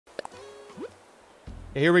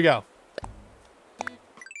Okay, here we go.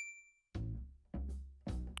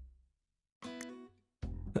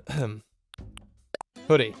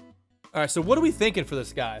 Hoodie. All right, so what are we thinking for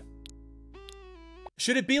this guy?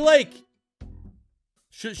 Should it be like...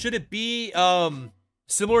 Should it be,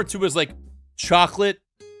 similar to his, like, chocolate...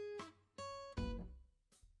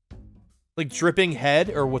 like, dripping head,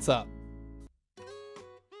 or what's up?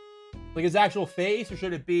 Like, his actual face, or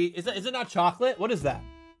should it be... Is it not chocolate? What is that?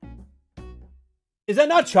 Is that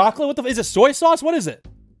not chocolate? What the... Is it soy sauce? What is it?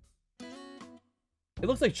 It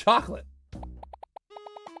looks like chocolate.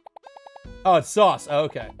 Oh, it's sauce. Oh,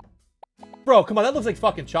 okay. Bro, come on. That looks like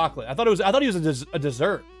fucking chocolate. I thought he was a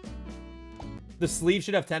dessert. The sleeve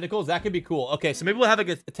should have tentacles. That could be cool. Okay, so maybe we'll have like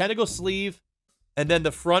a tentacle sleeve, and then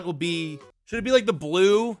the front will be... Should it be like the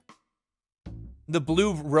blue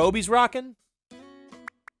robe he's rocking?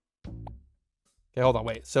 Okay, hold on.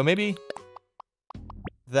 Wait. So maybe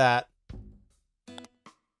that.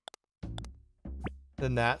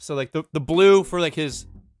 Then that. So like the blue for like his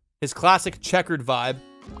classic checkered vibe.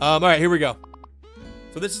 All right, here we go.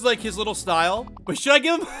 So this is like his little style. But should I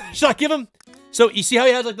give him? Should I give him? So you see how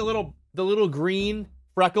he has like the little green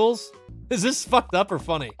freckles? Is this fucked up or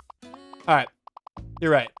funny? All right,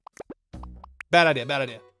 you're right. Bad idea. Bad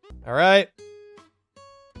idea. All right.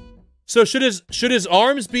 So should his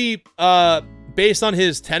arms be based on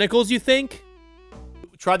his tentacles? You think?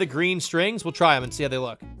 Try the green strings. We'll try them and see how they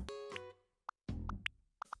look.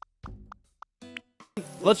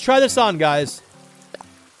 Let's try this on, guys.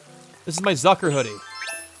 This is my Zucker hoodie.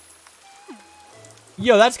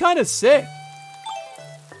 Yo, that's kind of sick.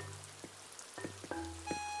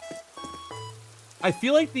 I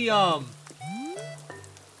feel like the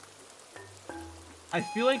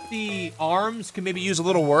arms can maybe use a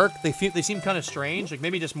little work. They seem kind of strange. Like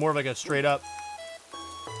maybe just more of like a straight up.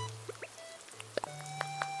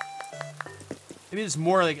 Maybe it's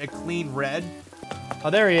more like a clean red.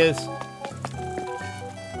 Oh, there he is.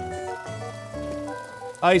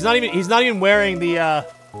 He's not even wearing the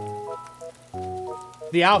outfit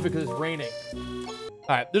because it's raining. All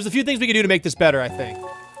right, there's a few things we can do to make this better, I think.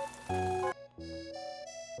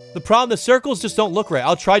 The problem, the circles just don't look right.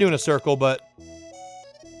 I'll try doing a circle, but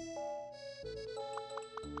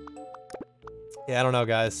yeah, I don't know,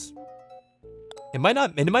 guys. It might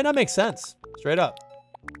not make sense. Straight up.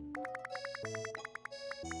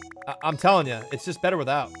 I'm telling you, it's just better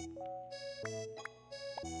without.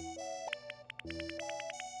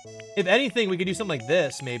 If anything, we could do something like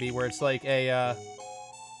this, maybe, where it's like a,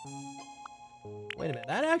 wait a minute,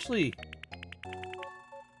 that actually...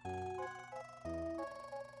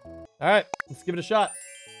 Alright, let's give it a shot.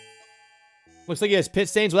 Looks like he has pit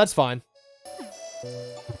stains, well, that's fine.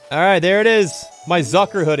 Alright, there it is. My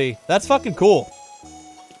Zucker hoodie. That's fucking cool.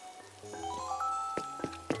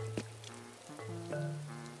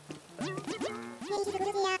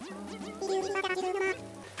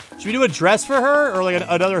 Should we do a dress for her or like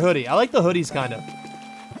another hoodie? I like the hoodies kind of.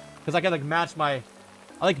 Because I can like match my...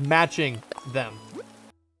 I like matching them. I'm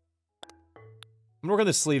gonna work on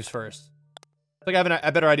the sleeves first. I think I have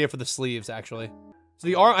a better idea for the sleeves, actually. So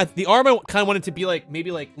the arm I kind of want it to be like,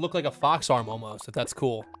 maybe like look like a fox arm almost, if that's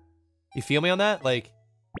cool. You feel me on that? Like...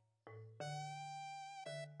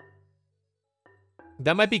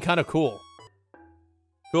 That might be kind of cool.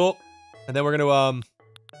 Cool. And then we're gonna,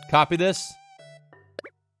 copy this.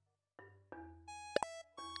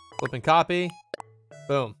 Flip and copy.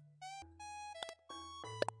 Boom.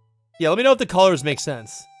 Yeah, let me know if the colors make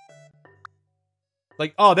sense.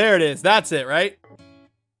 Like, oh, there it is. That's it, right?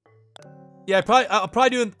 Yeah, I'll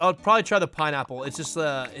probably try the pineapple. It's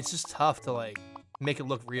just tough to like make it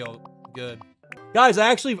look real good. Guys,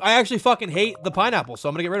 I actually fucking hate the pineapple, so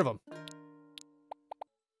I'm gonna get rid of them.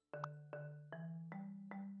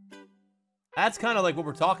 That's kind of like what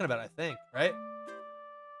we're talking about, I think, right?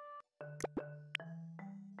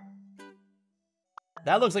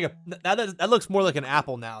 That looks like that looks more like an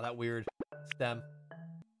apple now, that weird stem.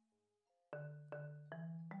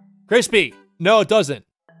 Crispy! No, it doesn't.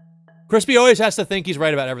 Crispy always has to think he's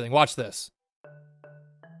right about everything. Watch this.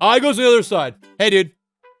 I goes to the other side. Hey, dude.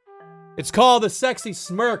 It's called the sexy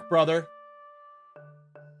smirk, brother.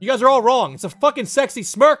 You guys are all wrong. It's a fucking sexy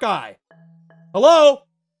smirk eye. Hello?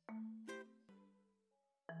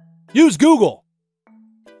 Use Google.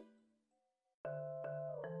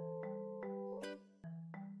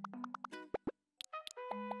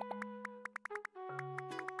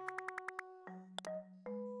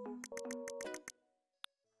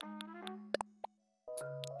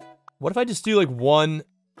 What if I just do like one?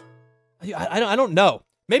 I don't know.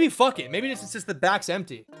 Maybe fuck it. Maybe it's just the back's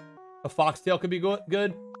empty. A foxtail could be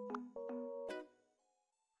good.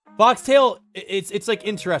 Foxtail, it's like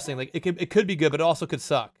interesting. Like it could be good, but it also could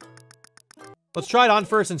suck. Let's try it on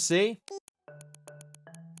first and see.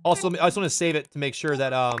 Also, I just want to save it to make sure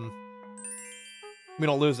that we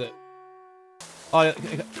don't lose it. Oh, yeah,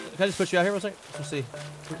 can I just put you out here for a second? Let's see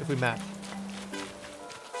if we match.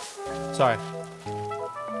 Sorry.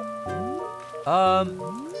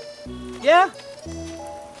 Yeah.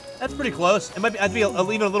 That's pretty close. It might be, I'd be even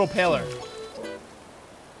a little paler.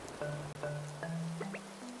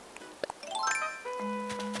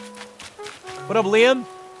 What up, Liam?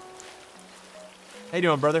 How you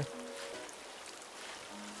doing, brother?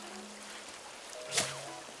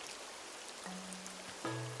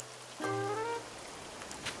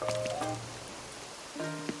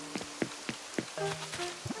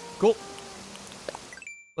 Cool.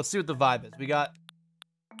 Let's see what the vibe is. We got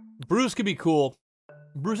Bruce could be cool.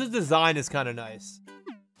 Bruce's design is kind of nice.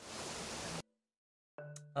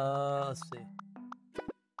 Let's see.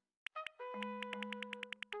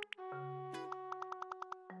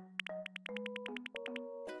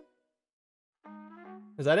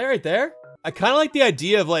 Is that it right there? I kind of like the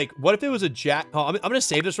idea of like, what if it was a jack? Oh, I'm gonna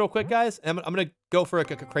save this real quick, guys. I'm gonna go for a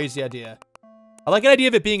crazy idea. I like an idea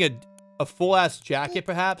of it being a full-ass jacket,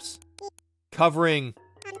 perhaps, covering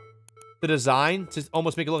the design to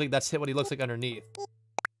almost make it look like that's what he looks like underneath.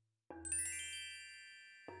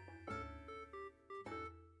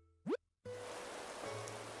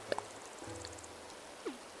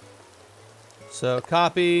 So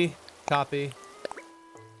copy, delete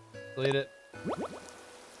it.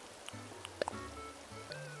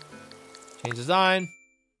 Change design.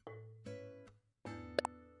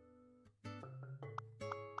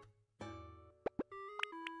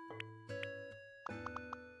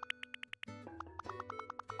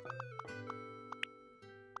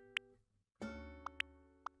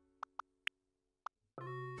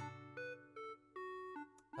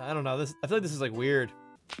 I don't know. I feel like this is like weird.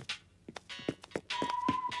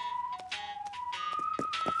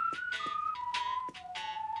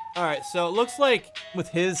 All right, so it looks like with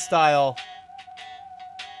his style,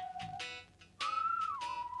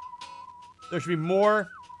 there should be more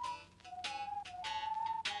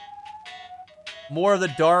of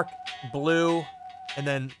the dark blue and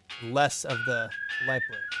then less of the light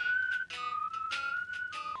blue.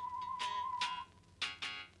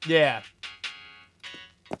 Yeah.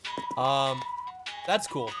 That's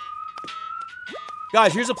cool.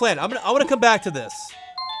 Guys, here's a plan. I want to come back to this.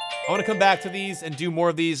 I want to come back to these and do more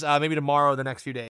of these maybe tomorrow or the next few days.